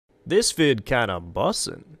This vid kinda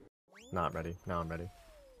bussin'. Not ready. Now I'm ready.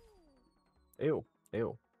 Ew.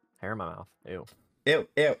 Ew. Hair in my mouth. Ew. Ew,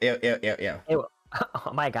 ew, ew, ew, ew, ew. Ew.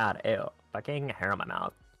 Oh my god, ew. Fucking hair in my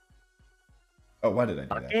mouth. Oh, why did I do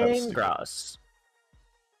that? That was Fucking stupid. gross.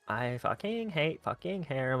 I fucking hate fucking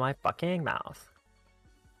hair in my fucking mouth.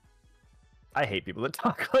 I hate people that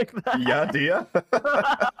talk like that. Yeah, do ya?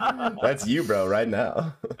 That's you, bro, right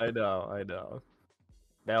now. I know, I know.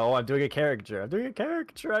 No, I'm doing a caricature. I'm doing a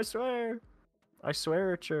caricature, I swear. I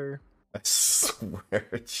swear it's sure. I swear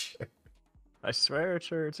it's you. I swear it's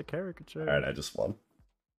sure. It's a caricature. Alright, I just won.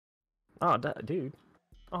 Oh, dude.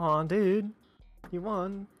 Aw, dude. You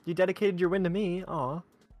won. You dedicated your win to me. Aw.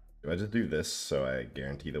 Do I just do this so I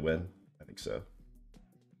guarantee the win? I think so.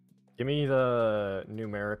 Give me the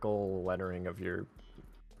numerical lettering of your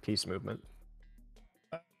piece movement.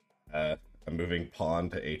 I'm moving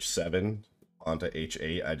pawn to h7, pawn to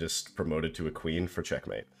h8. I just promoted to a queen for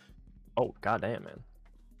checkmate. Oh, goddamn, man.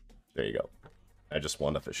 There you go. I just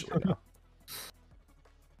won officially now.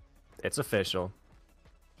 It's official.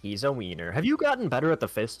 He's a wiener. Have you gotten better at the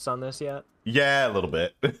fists on this yet? Yeah, a little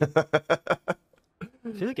bit.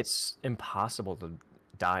 I feel like it's impossible to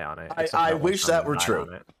die on it. I wish that were true.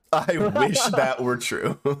 I wish that were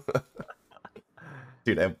true.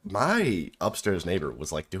 Dude, my upstairs neighbor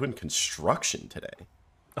was like doing construction today.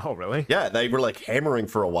 Oh, really? Yeah, they were like hammering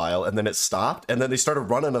for a while and then it stopped and then they started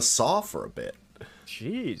running a saw for a bit.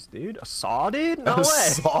 Jeez, dude. A saw, dude? No A way.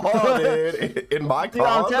 saw, dude. In my Dude,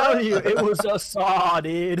 I'm car. telling you, it was a saw,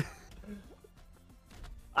 dude.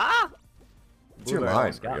 Ah! What's your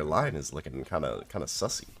line? Your line is looking kind of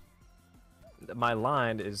sussy. My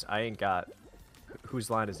line is, I ain't got... Whose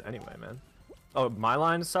line is it anyway, man? Oh, my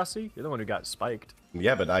line is sussy? You're the one who got spiked.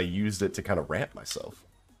 Yeah, but I used it to kind of ramp myself.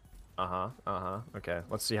 Okay,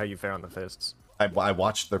 let's see how you fare on the fists. I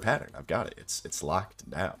watched their pattern. I've got it. It's locked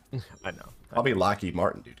down. I know. I'll be Lockheed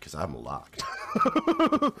Martin, dude, because I'm locked.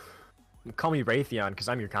 Call me Raytheon, because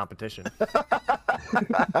I'm your competition.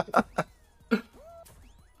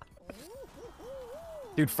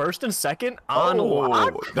 Dude, first and second on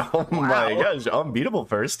lock? Oh my gosh, unbeatable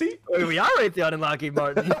firsty? Wait, we are Raytheon and Lockheed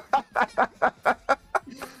Martin.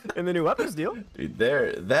 In the new weapons deal. Dude,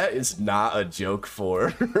 that is not a joke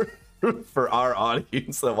for for our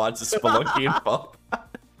audience that watches Spelunky and Fall.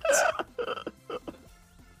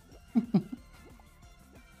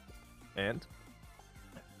 And?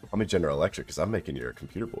 Call me General Electric, because I'm making your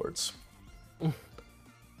computer boards.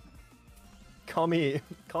 Call me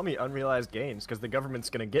unrealized gains, because the government's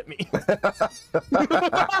gonna get me.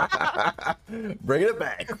 Bringing it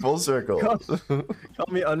back, full circle. Call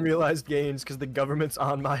me unrealized gains, because the government's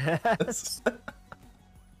on my ass.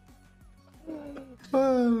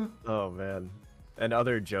 Oh man. And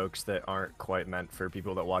other jokes that aren't quite meant for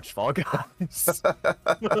people that watch Fall Guys.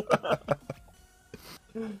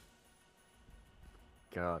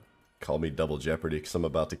 God. Call me Double Jeopardy, because I'm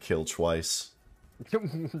about to kill twice.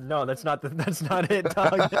 No, that's not it,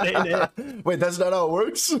 dog. That ain't it. Wait, that's not how it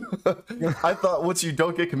works? I thought once you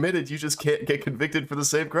don't get committed, you just can't get convicted for the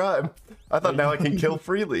same crime. I thought now I can kill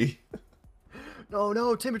freely.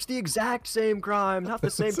 No, Tim, it's the exact same crime, not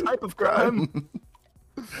the same type of crime.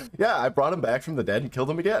 Yeah, I brought him back from the dead and killed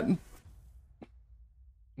him again.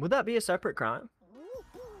 Would that be a separate crime?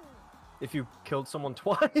 If you killed someone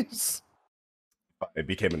twice? It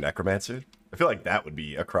became a necromancer? I feel like that would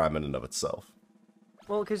be a crime in and of itself.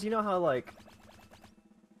 Well, because you know how, like,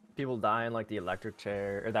 people die in, like, the electric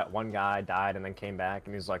chair, or that one guy died and then came back,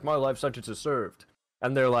 and he's like, my life sentence is served.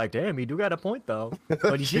 And they're like, damn, you do got a point, though.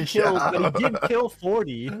 But he did kill, but he did kill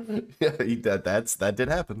 40. Yeah, that did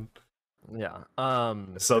happen. Yeah.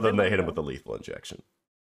 So then they hit him with a lethal injection.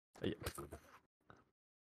 Yeah.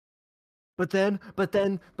 But then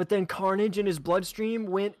Carnage in his bloodstream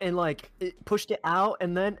went and like it pushed it out,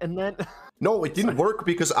 and then. No, it didn't work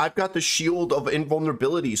because I've got the shield of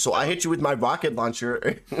invulnerability, so I hit you with my rocket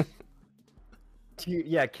launcher.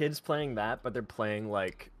 Yeah, kids playing that, but they're playing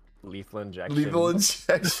like lethal injection. Lethal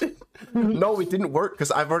injection? No, it didn't work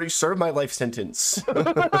because I've already served my life sentence.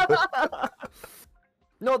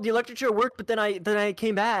 No, the electric chair worked, but then I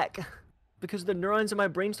came back. Because the neurons in my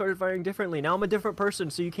brain started firing differently. Now I'm a different person,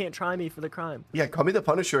 so you can't try me for the crime. Yeah, call me the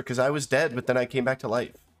Punisher, because I was dead, but then I came back to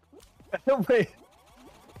life. Wait.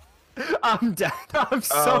 I'm dead. I'm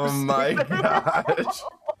so Oh my gosh.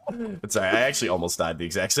 Sorry, I actually almost died the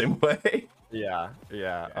exact same way. Yeah.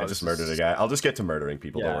 I just murdered a guy. I'll just get to murdering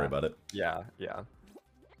people, don't worry about it. Yeah.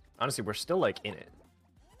 Honestly, we're still, like, in it.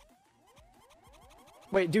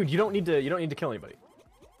 Wait, dude, you don't need to kill anybody.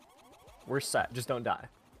 We're set. Just don't die.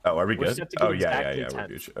 Oh, are we good? Oh, yeah, we're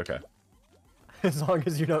good. Okay. As long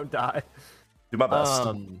as you don't die. Do my best.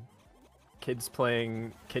 kids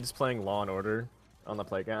playing Law and Order on the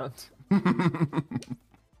playground.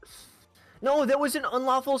 No, that was an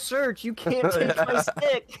unlawful search. You can't take my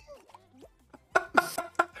stick.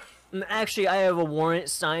 Actually, I have a warrant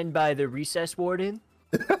signed by the recess warden.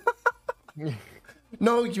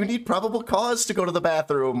 No, you need probable cause to go to the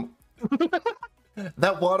bathroom.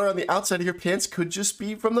 That water on the outside of your pants could just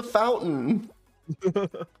be from the fountain.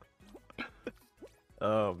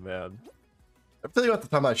 Oh, man. I'm telling you about the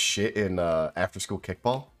time I shit in after-school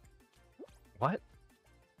kickball. What?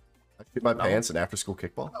 I shit my pants in after-school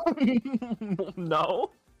kickball. No.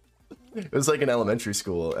 It was like in elementary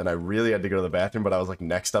school, and I really had to go to the bathroom, but I was like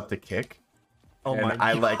next up to kick. Oh and my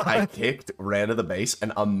God. I kicked, ran to the base,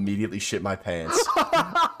 and immediately shit my pants.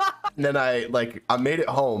 And then I made it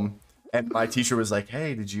home, and my teacher was like,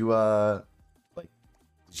 "Hey, did you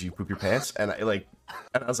poop your pants?" And I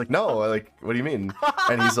was like, "No, what do you mean?"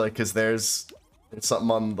 And he's like, "'Cause there's something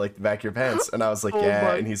on like the back of your pants." And I was like, "Yeah."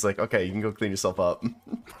 my... And he's like, "Okay, you can go clean yourself up."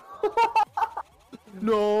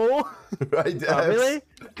 No. Really?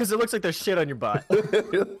 Because it looks like there's shit on your butt.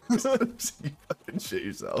 You fucking shit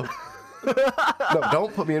yourself. No,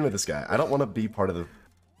 don't put me in with this guy. I don't want to be part of the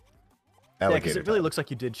alligator. Yeah, because it really looks like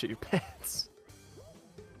you did shit your pants.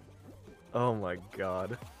 Oh my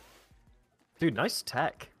god. Dude, nice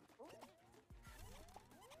tech.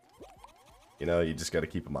 You know, you just got to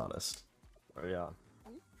keep them honest. Oh, yeah.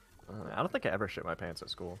 I don't think I ever shit my pants at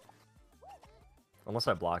school. Unless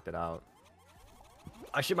I blocked it out.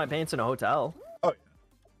 I shit my pants in a hotel. Oh, yeah.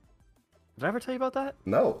 Did I ever tell you about that?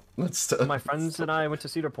 No. My friends and I went to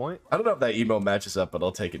Cedar Point. I don't know if that emo matches up, but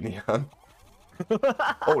I'll take it, Neon.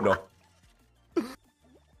 Oh,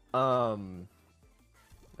 no.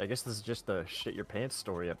 I guess this is just the shit your pants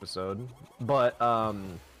story episode. But,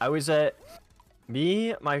 I was at...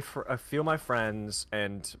 Me, a few of my friends,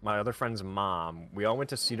 and my other friend's mom, we all went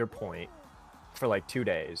to Cedar Point for like 2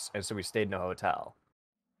 days, and so we stayed in a hotel.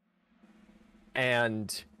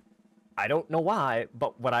 And I don't know why,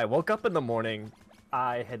 but when I woke up in the morning,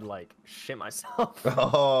 I had like shit myself.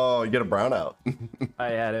 Oh, you get a brownout.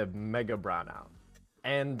 I had a mega brownout.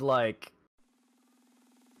 And like,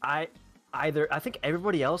 I think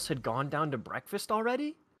everybody else had gone down to breakfast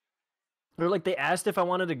already. Or like they asked if I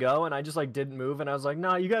wanted to go, and I just like didn't move, and I was like,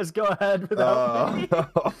 "No, you guys go ahead without me."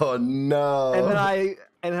 Oh no!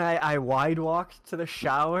 And then I wide walked to the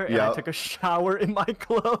shower, and I took a shower in my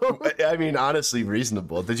clothes. I mean, honestly,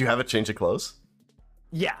 reasonable. Did you have a change of clothes?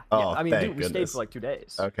 Yeah. Oh, I mean, thank dude, we stayed goodness. for like 2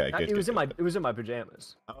 days. Okay, good. It was in my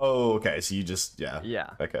pajamas. Oh, okay. So you just yeah.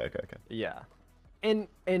 Okay. Yeah. And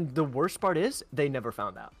the worst part is they never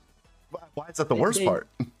found out. Why is that the worst part?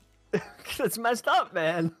 It's messed up,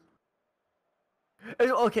 man.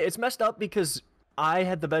 Okay, it's messed up because I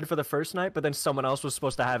had the bed for the first night, but then someone else was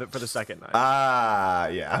supposed to have it for the second night. Ah,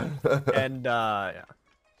 yeah. And yeah.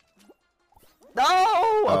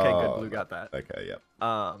 No. Okay, good. Blue got that. Okay, yep.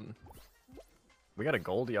 We got a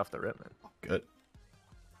Goldie off the rip, man. Good.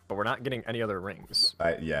 But we're not getting any other rings. Yeah,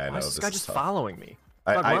 I know. Why is this guy just following me?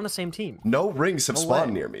 we're on the same team. No rings have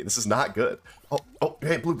spawned near me. This is not good. Oh,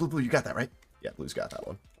 hey, blue, you got that, right? Yeah, blue's got that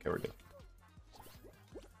one. Okay, we're good.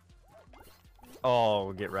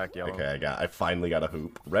 Oh, get wrecked, yellow. Okay, I finally got a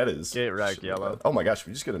hoop. Red is... Get wrecked, yellow. Oh my gosh,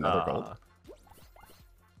 we just get another gold?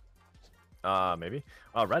 Maybe.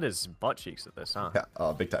 Red is butt cheeks at this, huh?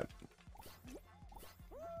 Yeah, big time.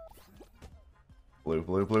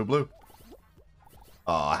 Blue.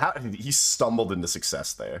 How he stumbled into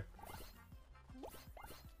success there.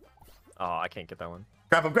 Oh, I can't get that one.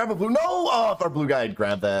 Grab him, blue. No! Oh, if our blue guy had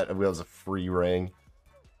grabbed that, it was a free ring.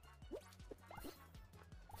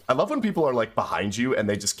 I love when people are like behind you and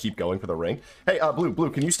they just keep going for the ring. Hey,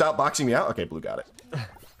 blue, can you stop boxing me out? Okay, blue got it.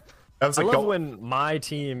 I love when my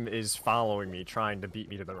team is following me, trying to beat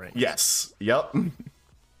me to the ring. Yes. Yep.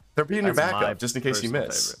 They're being your backup just in case you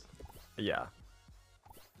miss. Favorite. Yeah.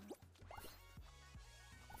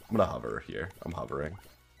 I'm gonna hover here. I'm hovering.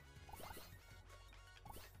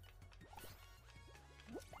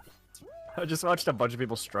 I just watched a bunch of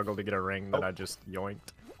people struggle to get a ring that I just yoinked.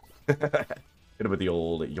 Hit it with the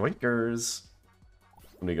old yoinkers.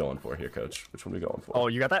 What are we going for here, coach? Which one are we going for? Oh,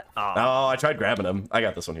 you got that? Oh, I tried grabbing him. I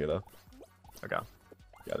got this one here, though. Okay.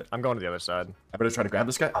 Got it. I'm going to the other side. I better try to grab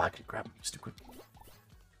this guy. Oh, I can grab him. He's too quick.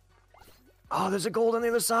 Oh, there's a gold on the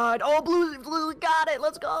other side. Oh, blue got it.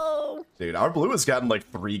 Let's go. Dude, our blue has gotten like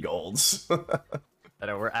 3 golds. I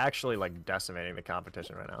know, we're actually like decimating the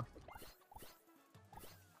competition right now.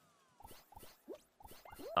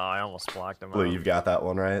 Oh, I almost blocked him. Blue, you've got that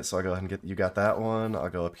one, right? So I'll go ahead and get... You got that one. I'll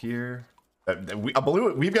go up here.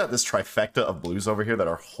 We've got this trifecta of blues over here that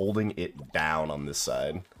are holding it down on this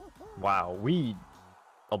side. Wow,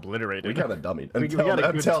 obliterated. We kind of dummied We got a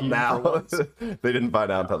good until team now. for once. They didn't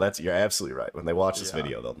find out until that's. You're absolutely right. When they watch this Yeah.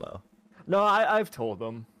 video, they'll know. No, I've told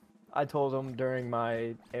them. I told them during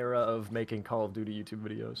my era of making Call of Duty YouTube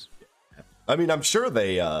videos. I mean, I'm sure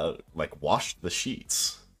they like washed the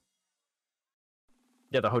sheets.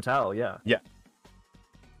 Yeah, the hotel. Yeah. Yeah.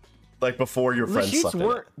 Like before your The friends sheets slept in it.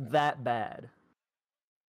 weren't that bad.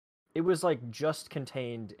 It was like just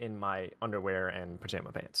contained in my underwear and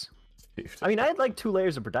pajama pants. Dude, I mean, I had like 2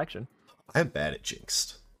 layers of protection. I'm bad at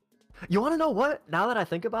jinxed. You want to know what? Now that I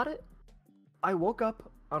think about it, I woke up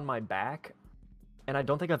on my back, and I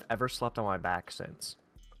don't think I've ever slept on my back since.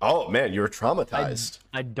 Oh man, you're traumatized.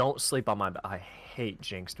 I don't sleep on my back. I hate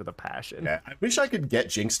jinxed with a passion. Yeah, I wish I could get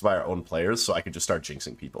jinxed by our own players so I could just start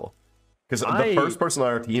jinxing people. Because the I- first person on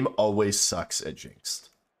our team always sucks at jinxed.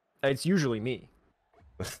 It's usually me.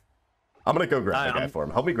 I'm gonna go grab a guy I'm- for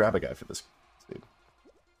him. Help me grab a guy for this dude.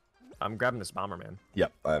 I'm grabbing this bomber, man.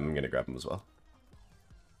 Yep, I'm gonna grab him as well.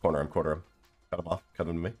 Corner him, quarter him. Cut him off. Cut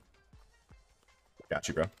him to me. Got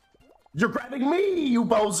you, bro. You're grabbing me, you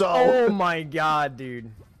bozo! Oh my god,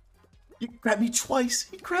 dude. You grabbed me twice.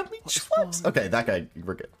 He grabbed me twice. Okay, that guy,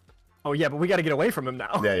 we're good. Oh yeah, but we got to get away from him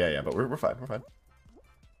now. Yeah, but we're fine. We're fine.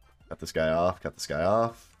 Cut this guy off. Cut this guy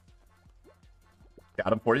off.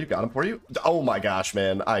 Got him for you. Got him for you. Oh my gosh,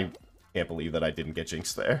 man. I can't believe that I didn't get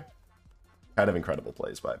jinxed there. Kind of incredible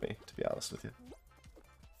plays by me, to be honest with you.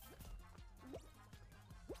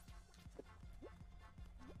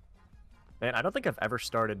 Man, I don't think I've ever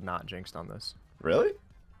started not jinxed on this. Really?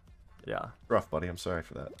 Yeah. Rough, buddy. I'm sorry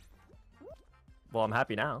for that. Well, I'm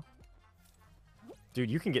happy now. Dude,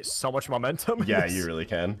 you can get so much momentum. in Yeah, this. you really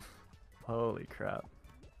can. Holy crap.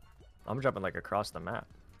 I'm jumping like across the map.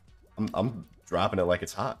 I'm dropping it like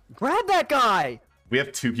it's hot. Grab that guy! We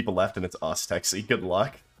have 2 people left, and it's us, Texie. Good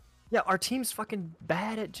luck. Yeah, our team's fucking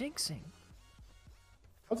bad at jinxing.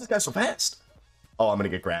 How's this guy so fast? Oh, I'm gonna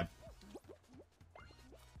get grabbed.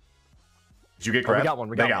 Did you get Oh, grabbed? we got one.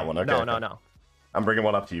 We They got one. one. Okay, No, okay. no. I'm bringing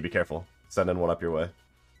one up to you. Be careful. Sending one up your way.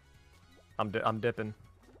 I'm dipping.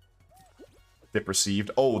 Dip received.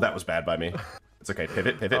 Oh, that was bad by me. It's okay.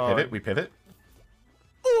 Pivot, pivot, Oh. pivot. We pivot.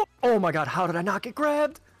 Oh my god, how did I not get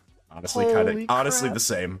grabbed? Honestly, kind Holy of. Honestly, crap. the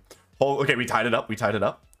same. Oh, okay, we tied it up. We tied it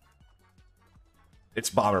up. It's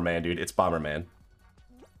Bomberman, dude. It's Bomberman.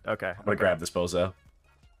 Okay. I'm gonna grab this bozo.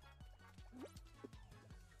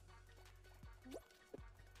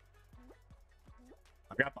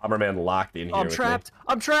 I got Bomberman locked in here. I'm with trapped.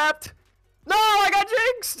 I'm trapped. No, I got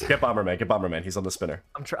jinxed. Me. Get Bomberman. Get Bomberman. He's on the spinner.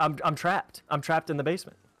 I'm trapped. I'm trapped in the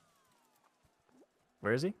basement.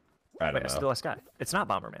 Where is he? I don't Wait, know. still last guy. It's not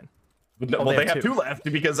Bomberman. No, Oh, well, they they have have two. 2 left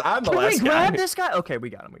because I'm the Can we last grab guy. this guy? Okay, we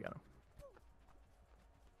got him. We got him.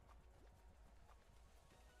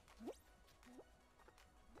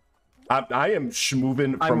 I am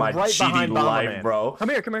schmoving for I'm my right GD behind life, Bomberman. bro. Come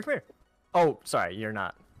here. Come here. Come here. Oh, sorry. You're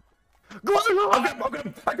not. Go I'll grab him, I'll grab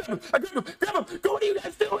him, I grab him, I grab him, grab him. Go, what are you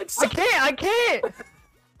guys doing? I can't.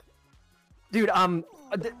 Dude, I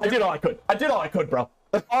did all I could. I did all I could, bro.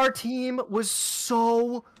 our team was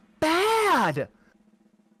so bad.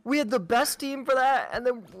 We had the best team for that, and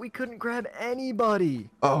then we couldn't grab anybody.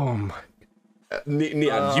 Oh my.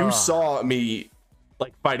 Nia, you saw me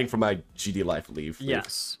like fighting for my GD life leave.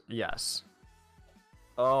 Yes. Yes.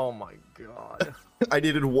 Oh my god. I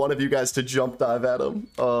needed one of you guys to jump dive at him.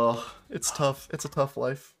 Oh, it's tough. It's a tough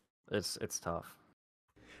life. It's tough.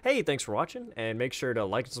 Hey, thanks for watching, and make sure to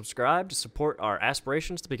like and subscribe to support our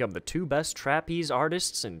aspirations to become the 2 best trapeze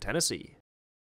artists in Tennessee.